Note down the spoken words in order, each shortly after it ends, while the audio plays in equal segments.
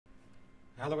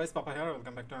Hello guys, Papa here.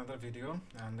 Welcome back to another video.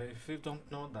 And if you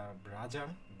don't know the Raja,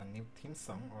 the new theme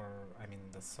song, or I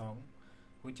mean the song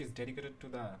which is dedicated to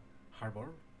the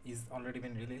harbor, is already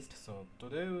been released. So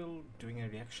today we'll doing a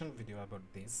reaction video about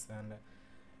this. And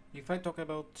if I talk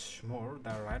about more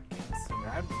the Riot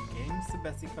games,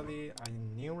 basically I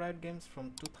knew Riot games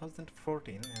from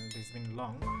 2014, and it's been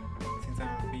long since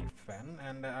I'm a big fan.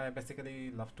 And I basically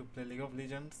love to play League of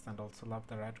Legends and also love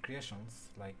the Riot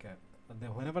creations, like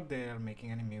whenever they are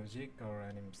making any music or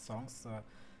any songs,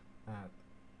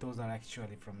 those are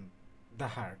actually from the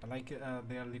heart. Like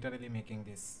they are literally making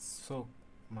this so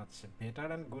much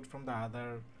better and good from the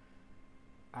other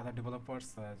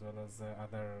developers as well as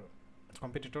other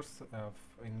competitors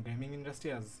in gaming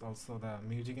industry, as also the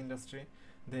music industry.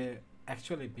 They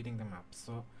actually beating them up.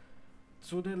 So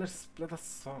today let's play the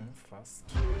song first.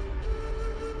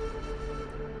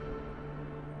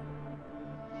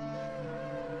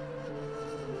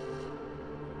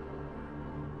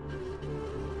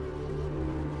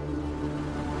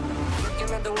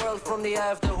 The world from the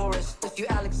eye of the Horus. If you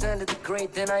Alexander the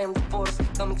Great, then I am the Porus.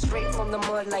 Coming straight from the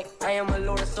mud like I am a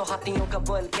Lotus. So Haathiyon ka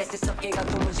bal, kaise sakega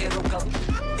tu mujhe roka.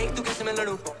 Dekh tu kaise main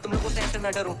ladu, tum logon se aise na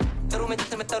daru. Daru mein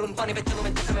jaise main Tarun, paani pe chalo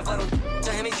main jaise main Varun.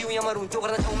 Chahe main jiu ya maru, jo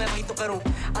karna chahun main wahi to karun.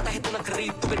 Aata hai tu na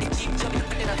kareeb, tu bedi cheap, jab tak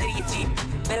kate na teri ye cheap.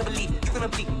 Better believe you gonna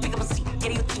be, pick up a seat,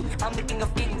 get your team. I'm the king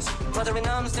of kings, brother in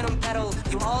arms and on battle.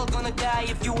 You all gonna die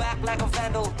if you act like a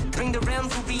vandal. Bring the realm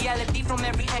to reality from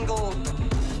every angle.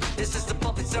 This is the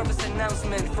public service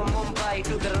announcement from Mumbai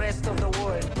to the rest of the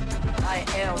world. I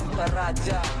am the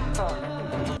Raja.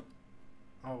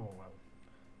 Oh well,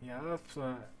 yeah.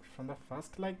 From the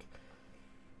first, like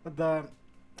the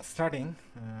starting,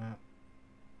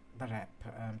 the rap.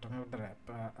 I'm talking about the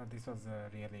rap. This was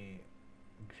a really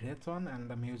great one, and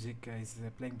the music is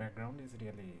playing background is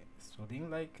really soothing.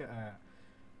 Like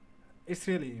it's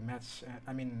really match.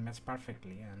 Match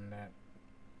perfectly. And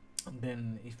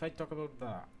then if I talk about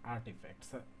the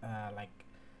artifacts, like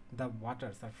the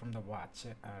waters are from the watch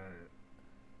are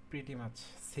pretty much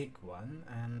sick one.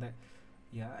 And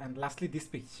yeah, and lastly this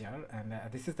picture, and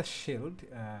this is the shield,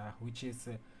 which is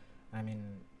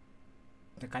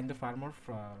the kind of armor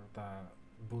for the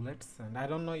bullets. And I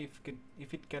don't know if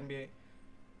it can be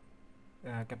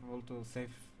capable to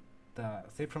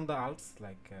save from the ults,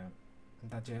 like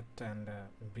the jet and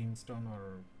brimstone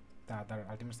or the other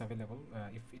ultimates available,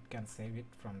 if it can save it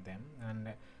from them.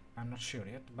 And I'm not sure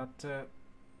yet, but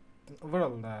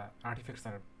overall the artifacts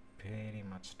are very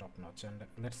much top notch. And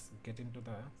let's get into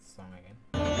the song again.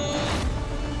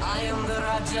 I am the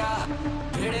Raja,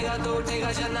 bhedega to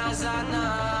uthega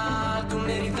janazana, tu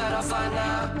meri taraf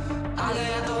aana, aa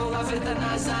gaya to hoga fir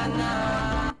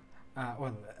tanazana.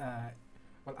 Well,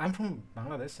 I'm from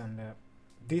Bangladesh, and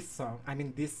this song,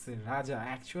 this Raja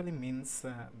actually means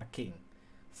the king.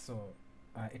 So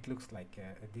it looks like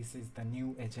this is the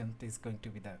new agent is going to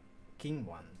be the king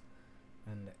one.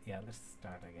 And yeah, let's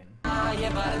start again.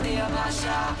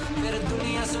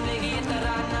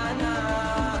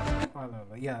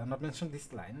 Yeah, not mentioned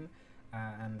this line.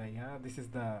 And yeah, this is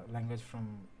the language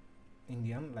from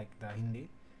Indian, like the Hindi,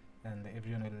 and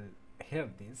everyone will hear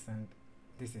this. And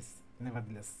this is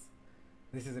nevertheless,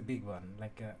 this is a big one.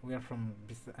 Like we are from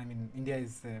India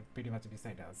is pretty much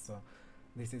beside us, so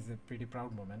this is a pretty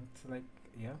proud moment. Like,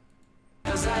 yeah.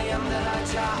 'Cause I am the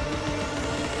Raja.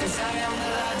 'Cause I am the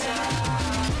Raja.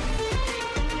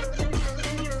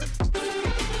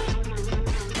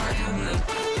 I am the.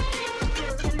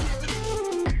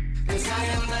 'Cause I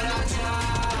am the Raja.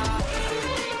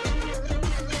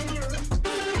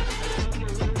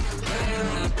 I am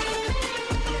the.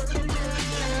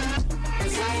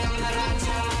 'Cause I am the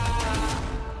Raja.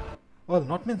 Well,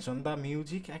 not mentioned, the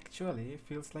music actually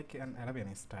feels like an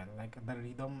Arabian style. Like the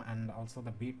rhythm and also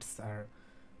the beats are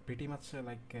pretty much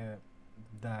like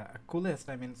the coolest,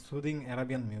 soothing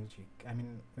Arabian music.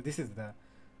 This is the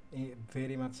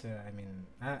very much,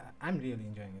 I'm really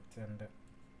enjoying it. And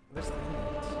let's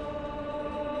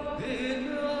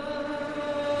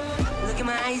Look in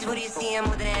my eyes, what do you see? I'm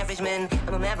more than average man.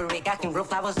 I'm a maverick, I can grow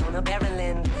flowers on a barren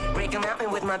land. Break a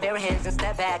mountain with my bare hands and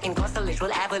step back and cause a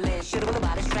literal avalanche. Should've known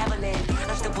about is traveling.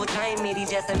 अष्टभुजाएं मेरी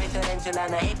जैसा मैं tarantula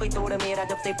ना है कोई तोड़ मेरा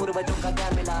जब से पूर्वजों का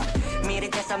ज्ञान मिला मेरे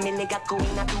जैसा मिलेगा कोई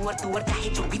ना तू और चाहे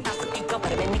जो भी था सबकी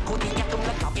कबर में निको दिया तुम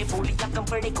लगाओगे बोलियां कम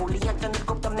पड़े गोलियां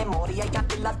चंद्रगुप्त ने मौर्य या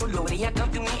किला तू लोरियां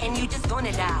come to me and you just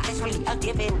gonna die. It's really a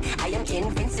given. I am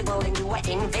invincible and you are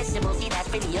invisible. See, that's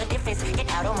really a difference. Get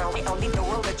out of my way, I'll leave the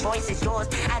world. The choice is yours.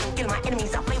 I don't kill my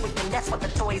enemies, I play with them. That's what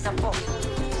the toys are for.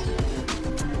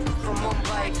 From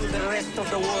Mumbai to the rest of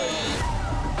the world,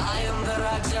 I am the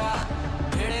Raja.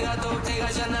 bhedega to uthega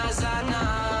janazana,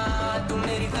 tu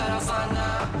meri taraf aana.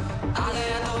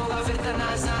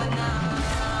 नाजाना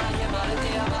ये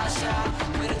भारतीय भाषा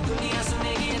फिर दुनिया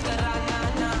सुनेगी ये तराना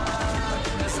ना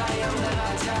 'Cause I am the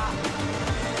Raja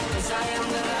 'Cause I am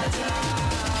the Raja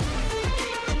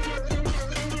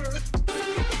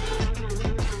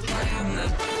I am the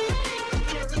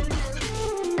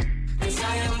 'Cause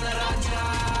I am the Raja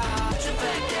Put your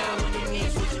back down on your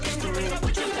knees with your pistol ring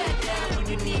Put your back down on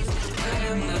your knees I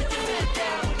am the Put your back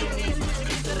down on your knees with your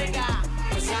pistol ring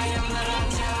 'Cause I am the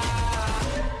Raja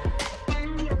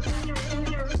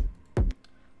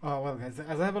Oh well guys,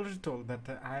 as I've already told that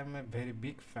I am a very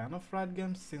big fan of Riot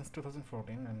games since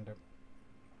 2014, and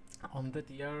on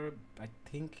that year I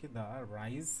think the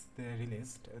Rise they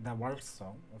released the world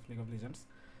song of League of Legends,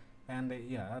 and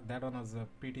yeah, that one was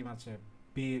pretty much a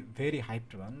very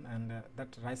hyped one, and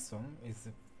that Rise song is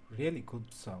a really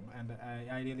good song, and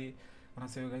I really wanna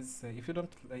say you guys, if you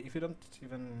don't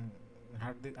even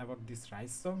heard about this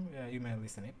Rise song, you may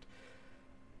listen it.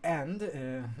 And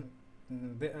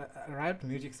the Riot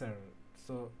musics are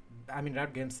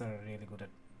Riot games are really good at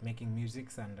making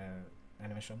musics and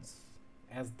animations,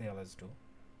 as they always do.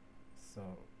 So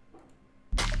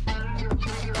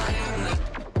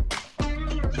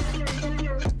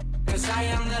Cause I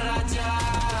am the Raja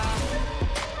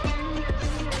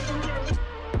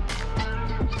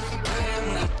I am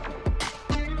the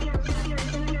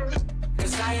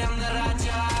Cause I am the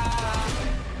Raja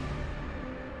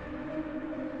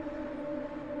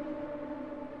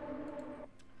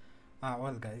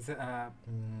well guys,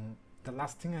 the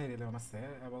last thing I really wanna say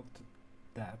about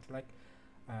that, like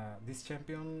this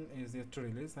champion is yet to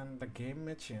release, and the game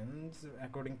may change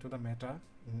according to the meta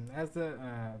as the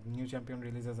new champion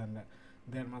releases, and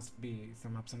there must be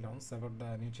some ups and downs about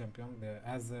the new champion.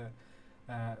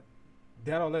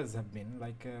 There always have been,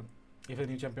 like if a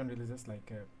new champion releases,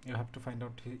 like you have to find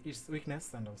out its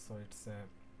weakness and also its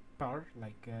power.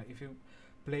 Like if you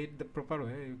play it the proper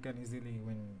way, you can easily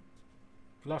win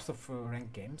lots of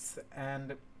ranked games.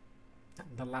 And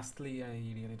the lastly, I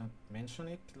really don't mention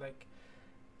it, like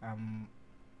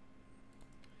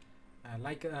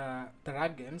the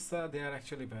Riot games, they are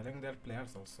actually valuing their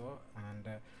players also,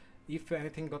 and if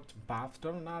anything got buffed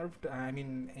or nerfed, I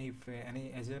mean if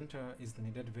any agent is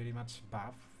needed very much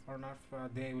buff or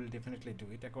nerf, they will definitely do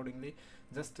it accordingly.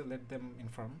 Just to let them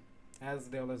inform, as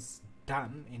they always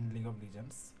done in League of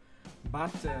Legends.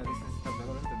 But this is the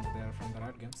VALORANT, and they are from the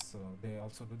Riot games, so they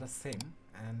also do the same.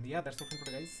 And yeah, that's all for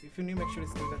today guys. If you're new, make sure you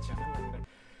subscribe to the channel, and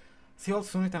see you all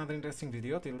soon with another interesting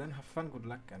video. Till then, have fun, good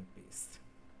luck, and peace.